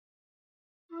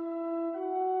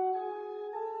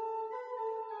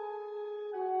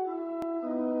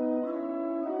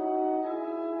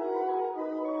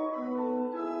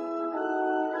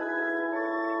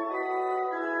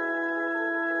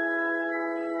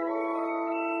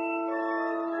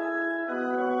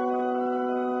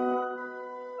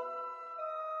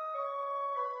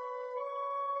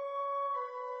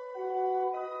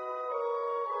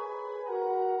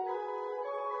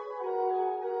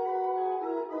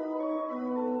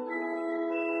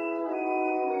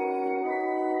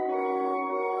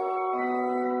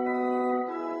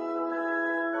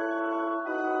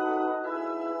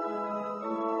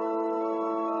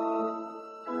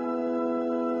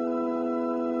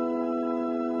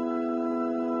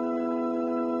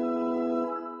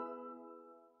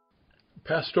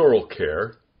pastoral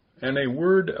care, and a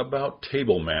word about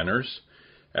table manners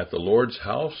at the Lord's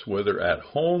house, whether at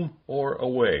home or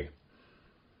away.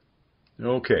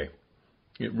 Okay,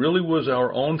 it really was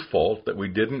our own fault that we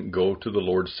didn't go to the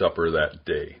Lord's Supper that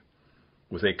day.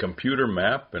 With a computer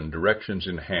map and directions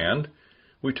in hand,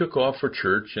 we took off for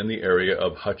church in the area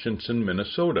of Hutchinson,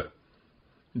 Minnesota.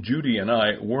 Judy and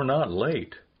I were not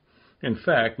late. In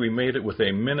fact, we made it with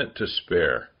a minute to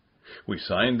spare. We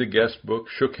signed the guest book,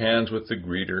 shook hands with the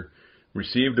greeter,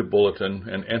 received a bulletin,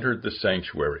 and entered the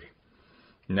sanctuary.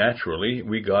 Naturally,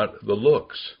 we got the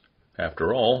looks.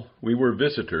 After all, we were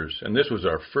visitors, and this was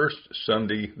our first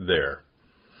Sunday there.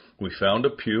 We found a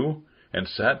pew and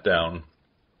sat down.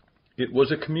 It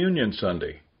was a communion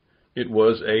Sunday. It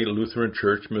was a Lutheran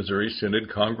Church Missouri Synod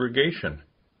congregation.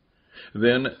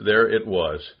 Then there it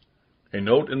was, a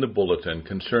note in the bulletin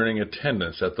concerning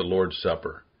attendance at the Lord's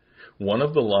Supper. One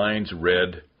of the lines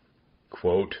read,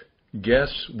 quote,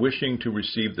 "Guests wishing to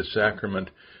receive the sacrament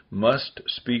must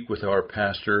speak with our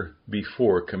pastor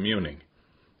before communing."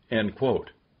 End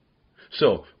quote.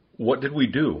 So, what did we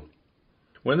do?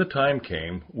 When the time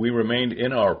came, we remained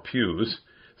in our pews,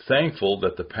 thankful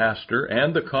that the pastor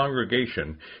and the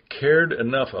congregation cared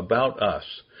enough about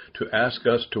us to ask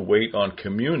us to wait on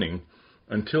communing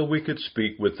until we could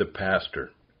speak with the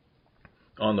pastor.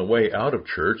 On the way out of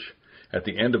church, at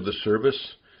the end of the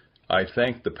service, I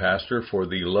thanked the pastor for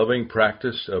the loving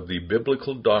practice of the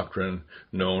biblical doctrine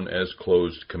known as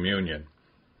closed communion.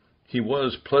 He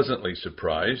was pleasantly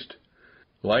surprised.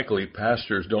 Likely,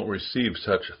 pastors don't receive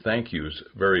such thank yous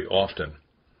very often.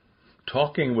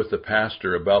 Talking with the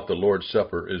pastor about the Lord's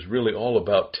Supper is really all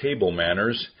about table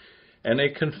manners and a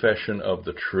confession of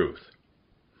the truth.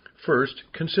 First,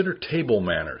 consider table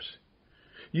manners.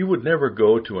 You would never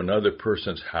go to another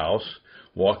person's house,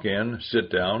 walk in, sit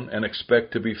down, and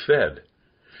expect to be fed.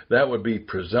 That would be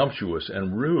presumptuous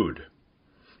and rude.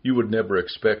 You would never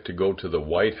expect to go to the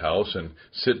White House and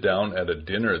sit down at a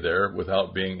dinner there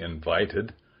without being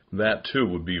invited. That, too,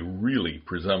 would be really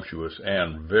presumptuous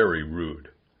and very rude.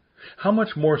 How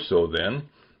much more so, then,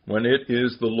 when it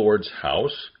is the Lord's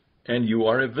house and you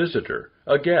are a visitor,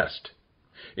 a guest?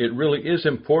 It really is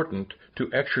important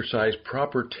to exercise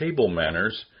proper table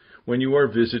manners when you are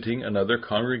visiting another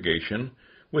congregation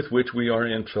with which we are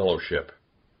in fellowship.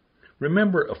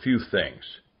 Remember a few things.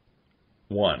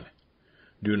 1.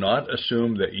 Do not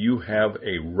assume that you have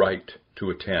a right to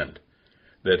attend.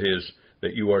 That is,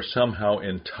 that you are somehow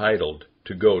entitled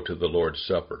to go to the Lord's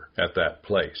Supper at that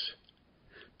place.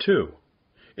 2.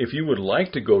 If you would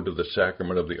like to go to the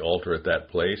sacrament of the altar at that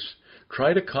place,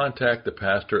 try to contact the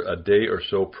pastor a day or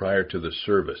so prior to the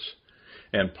service.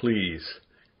 And please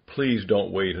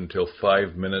don't wait until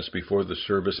 5 minutes before the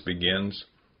service begins.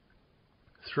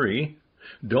 3.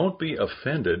 Don't be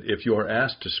offended if you are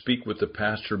asked to speak with the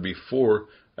pastor before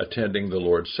attending the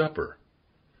Lord's Supper.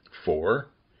 4.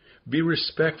 Be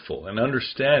respectful and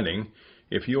understanding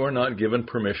if you are not given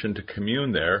permission to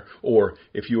commune there or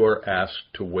if you are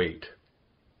asked to wait.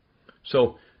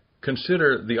 So,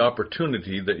 consider the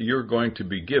opportunity that you're going to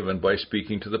be given by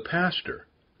speaking to the pastor.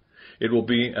 It will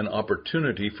be an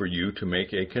opportunity for you to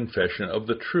make a confession of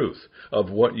the truth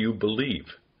of what you believe.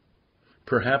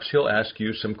 Perhaps he'll ask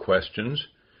you some questions.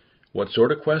 What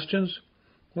sort of questions?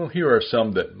 Well, here are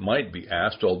some that might be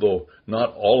asked, although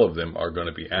not all of them are going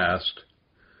to be asked.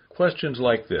 Questions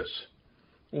like this.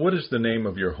 What is the name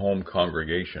of your home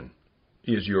congregation?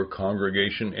 Is your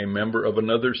congregation a member of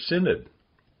another synod?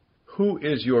 Who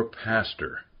is your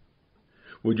pastor?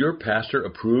 Would your pastor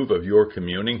approve of your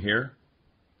communing here?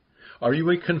 Are you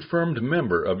a confirmed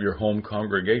member of your home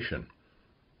congregation?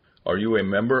 Are you a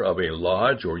member of a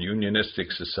lodge or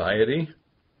unionistic society?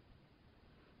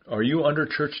 Are you under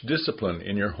church discipline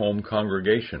in your home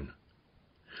congregation?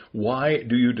 Why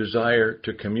do you desire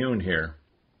to commune here?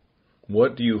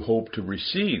 What do you hope to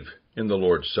receive in the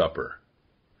Lord's Supper?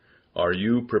 Are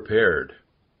you prepared?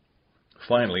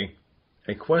 Finally,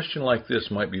 a question like this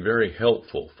might be very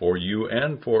helpful for you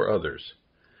and for others.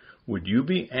 Would you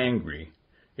be angry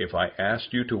if I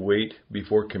asked you to wait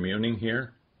before communing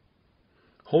here?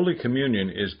 Holy Communion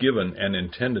is given and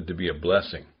intended to be a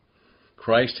blessing.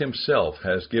 Christ himself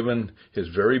has given his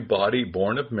very body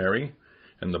born of Mary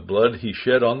and the blood he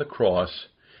shed on the cross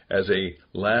as a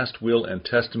last will and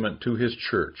testament to his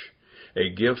church, a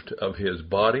gift of his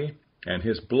body and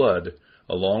his blood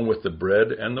along with the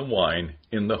bread and the wine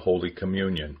in the Holy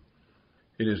Communion.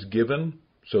 It is given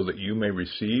so that you may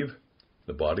receive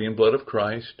the body and blood of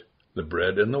Christ, the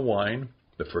bread and the wine,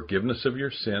 the forgiveness of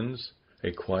your sins,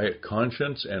 a quiet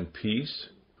conscience and peace,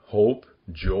 hope,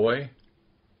 joy.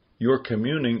 Your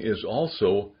communing is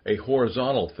also a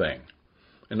horizontal thing.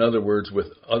 In other words, with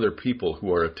other people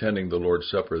who are attending the Lord's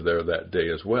Supper there that day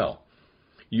as well.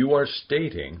 You are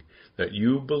stating that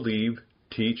you believe,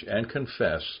 teach, and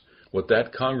confess what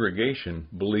that congregation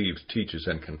believes, teaches,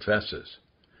 and confesses.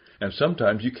 And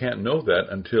sometimes you can't know that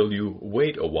until you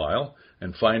wait a while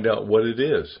and find out what it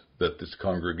is that this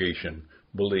congregation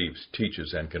believes,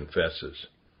 teaches, and confesses.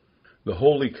 The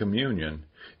Holy Communion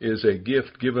is a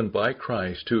gift given by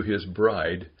Christ to His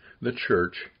bride, the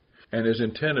Church, and is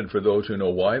intended for those who know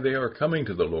why they are coming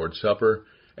to the Lord's Supper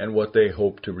and what they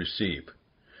hope to receive.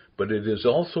 But it is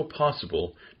also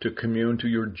possible to commune to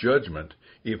your judgment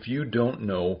if you don't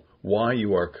know why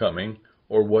you are coming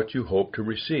or what you hope to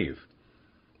receive.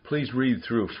 Please read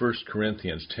through 1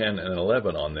 Corinthians 10 and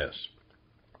 11 on this.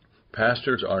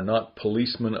 Pastors are not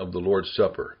policemen of the Lord's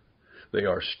Supper. They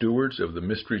are stewards of the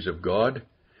mysteries of God.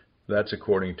 That's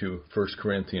according to 1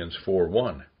 Corinthians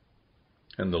 4:1.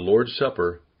 And the Lord's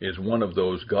Supper is one of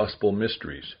those gospel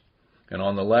mysteries. And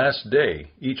on the last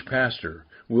day, each pastor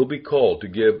will be called to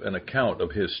give an account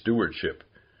of his stewardship.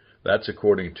 That's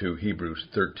according to Hebrews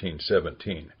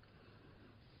 13:17.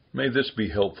 May this be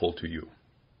helpful to you.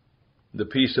 The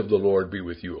peace of the Lord be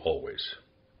with you always.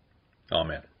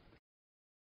 Amen.